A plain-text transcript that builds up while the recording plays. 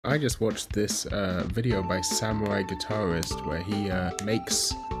I just watched this video by Samurai Guitarist where he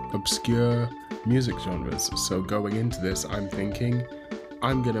makes obscure music genres. So going into this, I'm thinking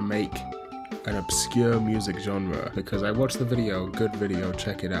I'm gonna make an obscure music genre because I watched the video, good video,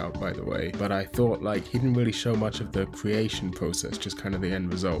 check it out by the way, but I thought like he didn't really show much of the creation process, just kind of the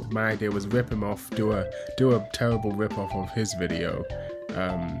end result. My idea was rip him off, do a terrible rip off of his video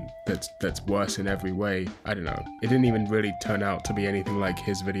that's worse in every way. I don't know. It didn't even really turn out to be anything like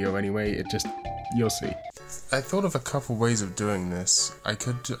his video anyway. It just, you'll see. I thought of a couple ways of doing this. I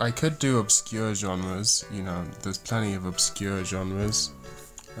could do obscure genres. You know, there's plenty of obscure genres.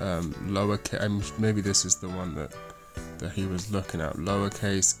 Lowercase. Maybe this is the one that he was looking at.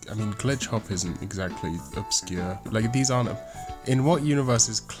 Lowercase. I mean, glitch hop isn't exactly obscure. Like these aren't. In what universe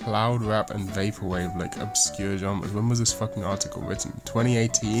is cloud rap and vaporwave like obscure genres? When was this fucking article written?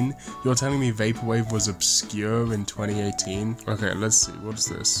 2018? You're telling me vaporwave was obscure in 2018? Okay, let's see. What's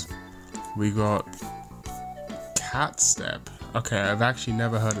this? We got cat step. Okay, I've actually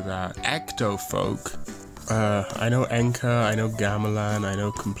never heard of that. Ectofolk. I know Enka, I know Gamelan, I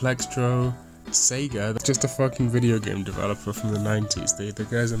know Complextro. Sega, that's just a fucking video game developer from the 90s. The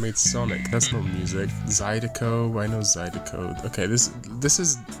guys that made Sonic, that's not music. Zydeco, I know Zydeco. Okay, this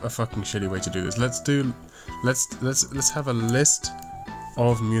is a fucking shitty way to do this. Let's have a list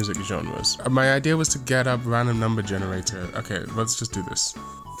of music genres. My idea was to get up random number generator. Okay, let's just do this.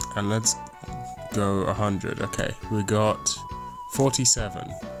 And let's go 100. Okay, we got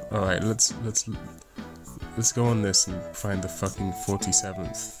 47. Alright, let's go on this and find the fucking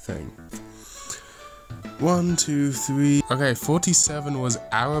 47th thing. 1, 2, 3. Okay, 47 was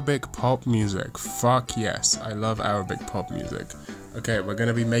Arabic pop music. Fuck yes, I love Arabic pop music. Okay, we're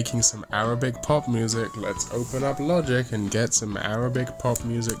gonna be making some Arabic pop music. Let's open up Logic and get some Arabic pop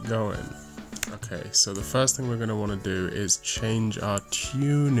music going. Okay, so the first thing we're gonna wanna do is change our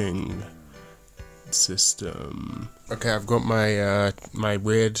tuning system. Okay, I've got my my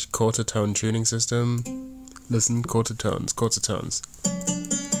weird quarter tone tuning system. Listen, quarter tones.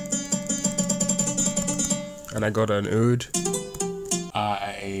 And I got an oud.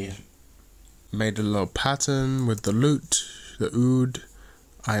 I made a little pattern with the lute, the oud.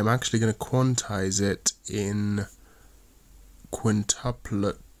 I am actually going to quantize it in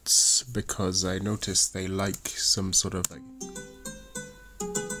quintuplets because I noticed they like some sort of like...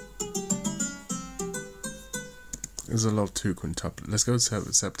 There's a little too quintuplet. Let's go with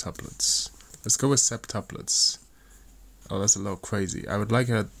septuplets. Let's go with septuplets. Oh, that's a little crazy. I would like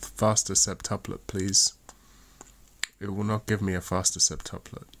a faster septuplet, please. It will not give me a faster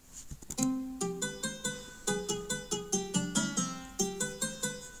septuplet.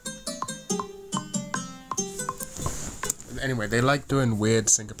 Anyway, they like doing weird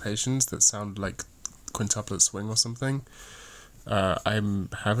syncopations that sound like quintuplet swing or something. I'm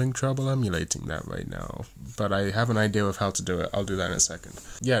having trouble emulating that right now, but I have an idea of how to do it. I'll do that in a second.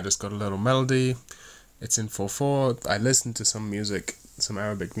 Yeah, just got a little melody. It's in 4/4. I listened to some music, some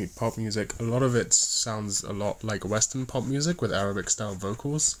Arabic pop music. A lot of it sounds a lot like Western pop music with Arabic style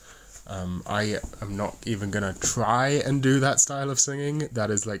vocals. I am not even gonna try and do that style of singing. That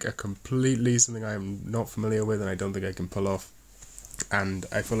is like a completely something I am not familiar with and I don't think I can pull off. And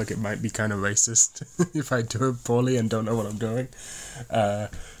I feel like it might be kind of racist if I do it poorly and don't know what I'm doing.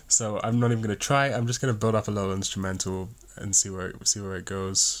 So I'm not even gonna try. I'm just gonna build up a little instrumental and see where it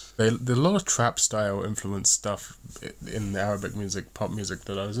goes. There's a lot of trap style influenced stuff in the Arabic music, pop music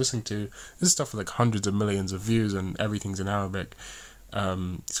that I was listening to. This is stuff with like hundreds of millions of views and everything's in Arabic.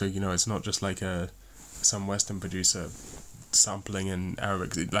 So you know, it's not just like some Western producer sampling in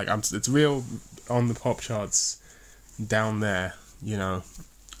Arabic. Like it's real on the pop charts down there. You know,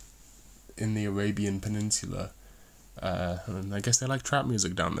 in the Arabian Peninsula. And I guess they like trap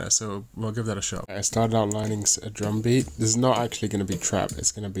music down there, so we'll give that a shot. I started outlining a drum beat. This is not actually going to be trap,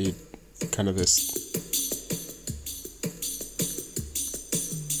 it's going to be kind of this...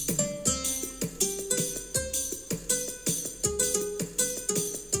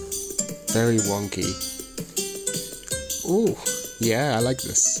 very wonky. Ooh, yeah, I like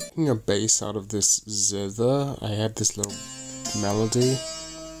this. Taking a bass out of this zither, I had this little melody.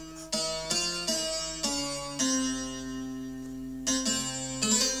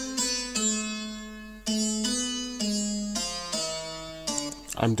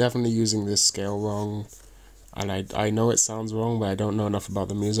 I'm definitely using this scale wrong, and I know it sounds wrong, but I don't know enough about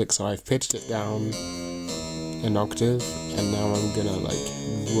the music, so I've pitched it down an octave, and now I'm gonna like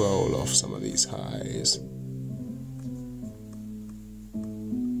roll off some of these highs.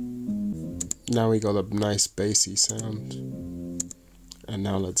 Now we got a nice bassy sound, and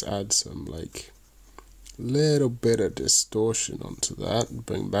now let's add some like little bit of distortion onto that,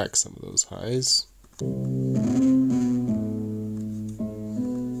 bring back some of those highs.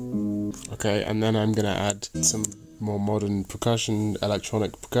 Okay, and then I'm gonna add some more modern percussion,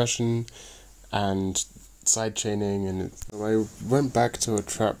 electronic percussion, and side chaining. And I went back to a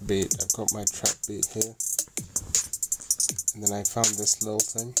trap beat. I've got my trap beat here, and then I found this little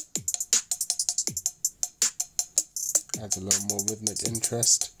thing. Adds a little more rhythmic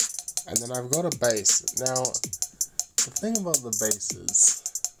interest. And then I've got a bass. Now, the thing about the bass is,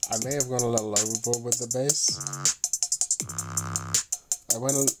 I may have gone a little overboard with the bass. I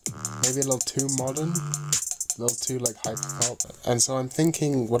went maybe a little too modern, a little too like hyper-pop. And so I'm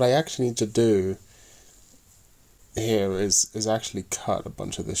thinking what I actually need to do here is actually cut a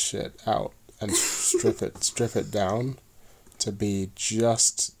bunch of this shit out and strip it down to be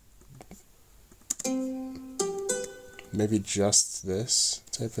just, maybe just this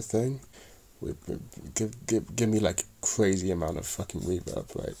type of thing. Give me like a crazy amount of fucking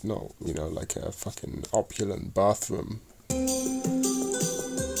reverb, right? Not, you know, like a fucking opulent bathroom.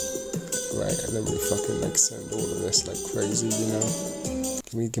 Right, and then we fucking like send all of this like crazy, you know?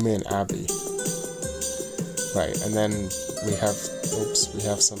 Give me an Abbey. Right, and then we have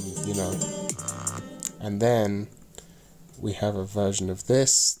some, you know, and then we have a version of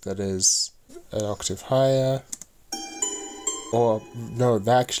this that is an octave higher. Or, no,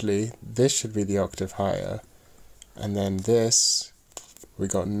 actually, this should be the octave higher. And then this, we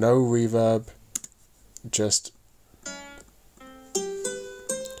got no reverb, just...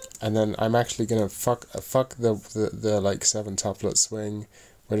 And then I'm actually gonna fuck the like 7 tuplet swing.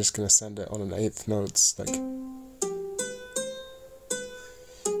 We're just gonna send it on an 8th notes, like...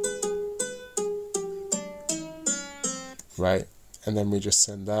 Right, and then we just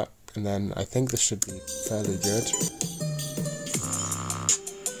send that, and then I think this should be fairly good.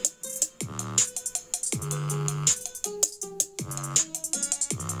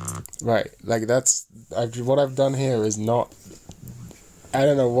 Right, like that's, what I've done here is not, I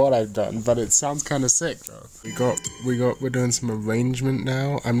don't know what I've done, but it sounds kind of sick though. We're doing some arrangement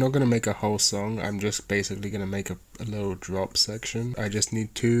now. I'm not gonna make a whole song, I'm just basically gonna make a little drop section. I just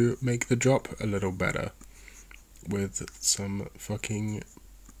need to make the drop a little better with some fucking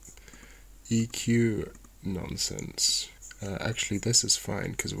EQ nonsense. Actually, this is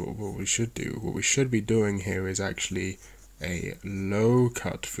fine, because what we should be doing here is actually a low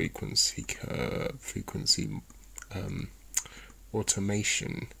cut frequency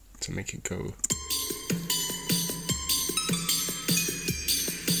automation to make it go.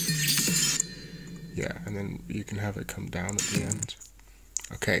 Yeah, and then you can have it come down at the end.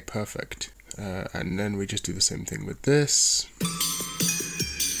 Okay, perfect. And then we just do the same thing with this.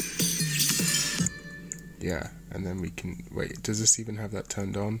 Yeah, and then we can, wait, does this even have that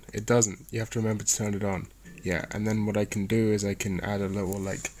turned on? It doesn't. You have to remember to turn it on. Yeah, and then what I can do is I can add a little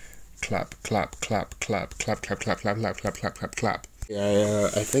like clap, clap, clap, clap, clap, clap, clap, clap, clap, clap, clap, clap, clap.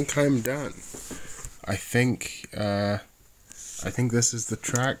 Yeah, I think I'm done. I think this is the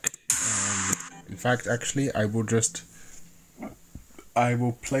track. In fact, actually, I will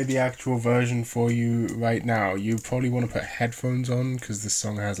play the actual version for you right now. You probably want to put headphones on because this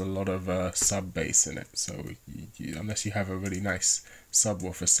song has a lot of sub bass in it. So unless you have a really nice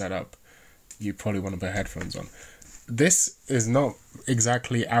subwoofer set up, you probably want to put headphones on. This is not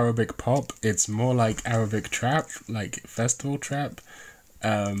exactly Arabic pop. It's more like Arabic trap, like festival trap.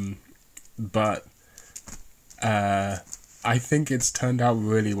 But I think it's turned out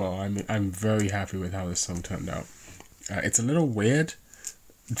really well. I'm very happy with how this song turned out. It's a little weird,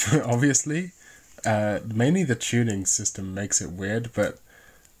 obviously. Mainly the tuning system makes it weird, but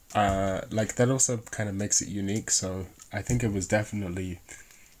like that also kind of makes it unique. So I think it was definitely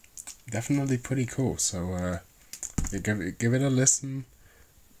pretty cool. So give it a listen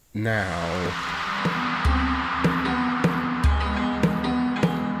now.